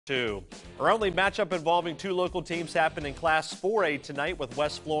Our only matchup involving two local teams happened in Class 4A tonight with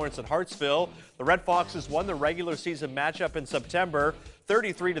West Florence and Hartsville. The Red Foxes won the regular season matchup in September,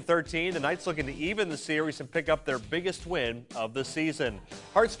 33-13. The Knights looking to even the series and pick up their biggest win of the season.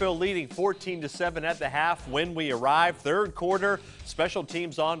 Hartsville leading 14-7 at the half when we arrive. Third quarter, special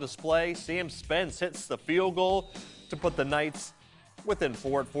teams on display. Sam Spence hits the field goal to put the Knights within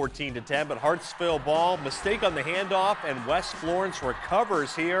 4 at 14-10, but Hartsville ball, mistake on the handoff, and West Florence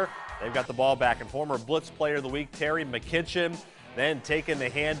recovers here. They've got the ball back, and former Blitz Player of the Week, Terry McKitchen, then taking the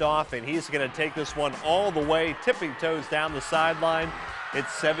handoff, and he's going to take this one all the way, tipping toes down the sideline. It's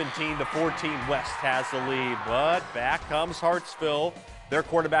 17-14. West has the lead, but back comes Hartsville. Their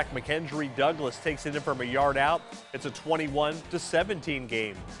quarterback, McKendry Douglas, takes it in from a yard out. It's a 21-17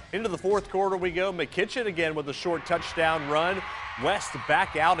 game. Into the fourth quarter we go. McKitchen again with a short touchdown run. West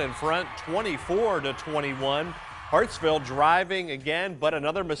back out in front, 24-21. Hartsville driving again, but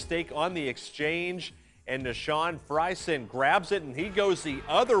another mistake on the exchange. And Deshaun Fryson grabs it, and he goes the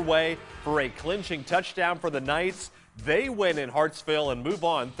other way for a clinching touchdown for the Knights. They win in Hartsville and move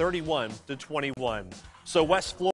on 31-21. So West Florence